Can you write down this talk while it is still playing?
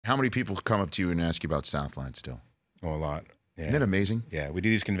How many people come up to you and ask you about Southland still? Oh, a lot. Yeah. Isn't that amazing? Yeah, we do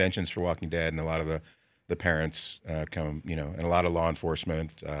these conventions for Walking Dead, and a lot of the parents come, and a lot of law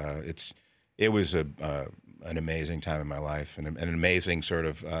enforcement. It was an amazing time in my life, and an amazing sort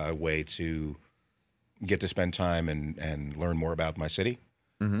of way to get to spend time and learn more about my city.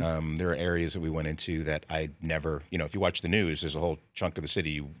 Mm-hmm. There are areas that we went into that I never, if you watch the news, there's a whole chunk of the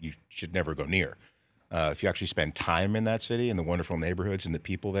city you should never go near. If you actually spend time in that city and the wonderful neighborhoods and the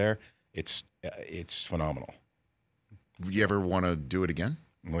people there, it's phenomenal. You ever want to do it again?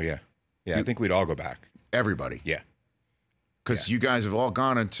 Oh, yeah. Yeah, I think we'd all go back. Everybody? Yeah. Because you guys have all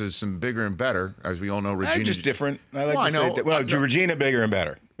gone into some bigger and better, as we all know. Regina just different. I like to know. Say that. Regina bigger and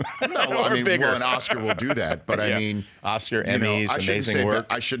better. No, I mean, well, an Oscar will do that, but I mean, Oscar, Emmys, amazing work.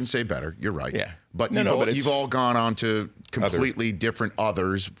 I shouldn't say better. You're right. Yeah, but you've all gone on to completely different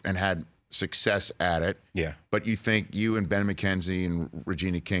others and had success at it. Yeah. But you think you and Ben McKenzie and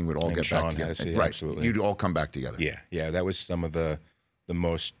Regina King would all get back together, right? Absolutely. You'd all come back together. Yeah, yeah. That was some of the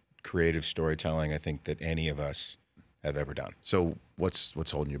most creative storytelling I think that any of us have ever done. So what's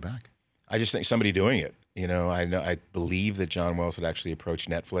holding you back? I just think somebody doing it. I believe that John Wells had actually approached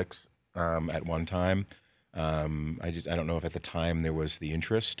Netflix at one time. I don't know if at the time there was the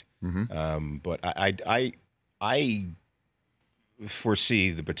interest, but I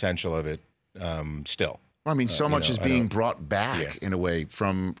foresee the potential of it still. Well, I mean, so much is being brought back in a way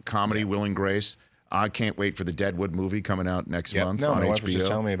from comedy. Will and Grace. I can't wait for the Deadwood movie coming out next month on my HBO. wife was just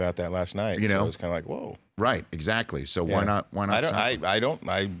telling me about that last night. So I was kind of like, whoa. Right, exactly. So why not? Why not? I don't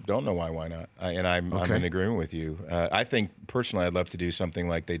know why not. I'm in agreement with you. I think personally, I'd love to do something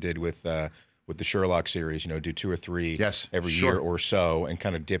like they did with the Sherlock series. Do 2 or 3 every year or so, and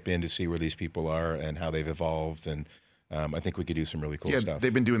kind of dip in to see where these people are and how they've evolved. And I think we could do some really cool stuff.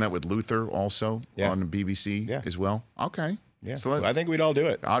 They've been doing that with Luther also on the BBC as well. Okay. Yeah, so I think we'd all do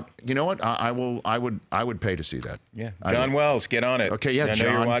it. You know what? I would pay to see that. Yeah, John Wells, get on it. Okay, yeah, I know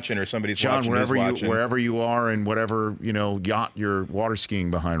John, you're watching, or somebody's John, watching. wherever you are, and whatever yacht you're water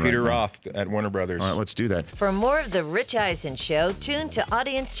skiing behind. Peter right Roth at Warner Brothers. All right, let's do that. For more of the Rich Eisen Show, tune to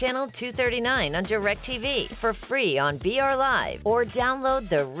Audience Channel 239 on DirecTV for free on BR Live, or download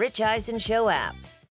the Rich Eisen Show app.